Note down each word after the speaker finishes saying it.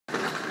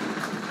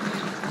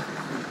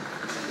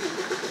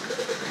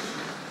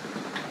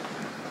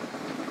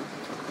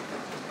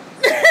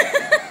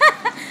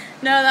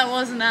No, that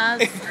wasn't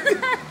us.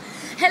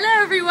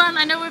 Hello everyone,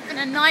 I know we've been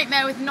a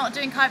nightmare with not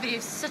doing kite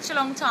videos for such a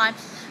long time,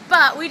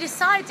 but we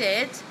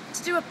decided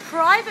to do a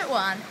private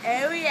one.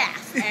 Oh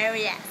yes, oh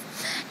yes.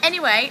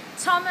 Anyway,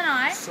 Tom and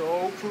I...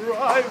 So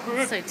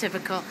private. So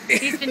typical.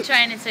 He's been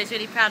training, so he's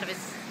really proud of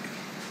his,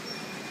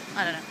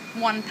 I don't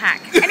know, one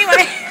pack.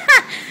 Anyway,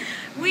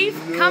 we've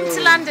come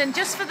to London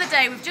just for the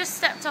day. We've just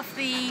stepped off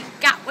the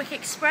Gatwick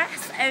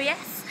Express, oh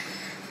yes.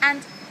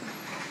 And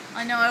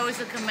I know I always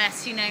look a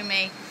mess, you know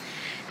me.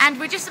 And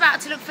we're just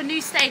about to look for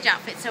new stage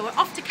outfits. So we're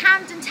off to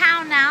Camden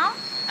Town now,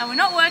 and we're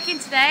not working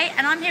today.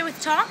 And I'm here with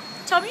Tom.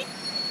 Tommy,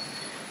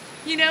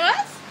 you know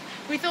us?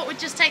 We thought we'd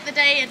just take the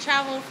day and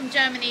travel from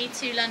Germany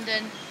to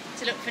London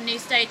to look for new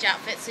stage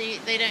outfits so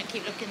they don't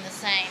keep looking the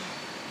same.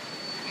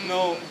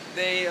 No,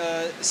 they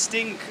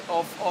stink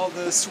of all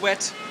the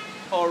sweat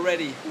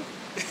already.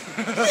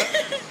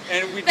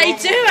 And we They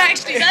do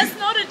actually, that's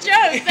not a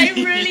joke,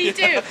 they really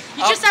do. Yeah.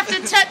 You just have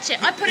to touch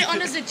it. I put it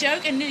on as a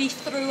joke and nearly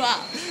threw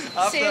up.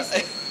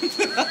 Seriously.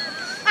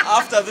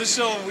 After the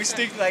show we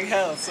stink like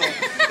hell. So.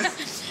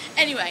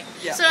 Anyway,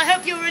 Yeah. so I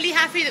hope you're really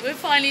happy that we've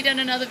finally done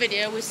another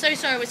video. We're so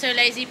sorry we're so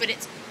lazy, but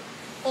it's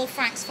all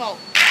Frank's fault.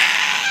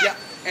 Yeah,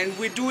 and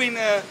we're doing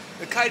a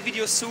kite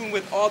video soon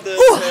with all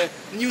the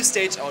new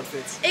stage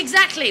outfits.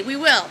 Exactly, we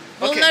will.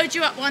 We'll Okay. load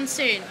you up one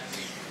soon.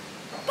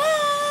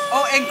 Bye!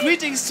 Oh, and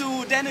greetings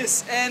to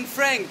Dennis and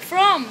Frank.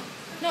 From,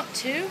 not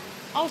two.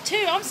 Oh,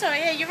 two, I'm sorry,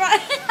 yeah, you're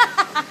right.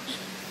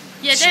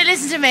 Yeah, don't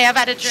listen to me, I've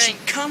had a She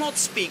drink. cannot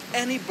speak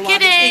any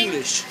bloody Kidding.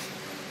 English.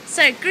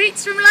 So,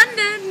 greets from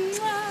London.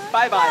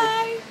 Bye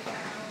bye.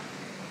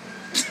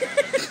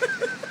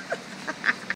 Bye.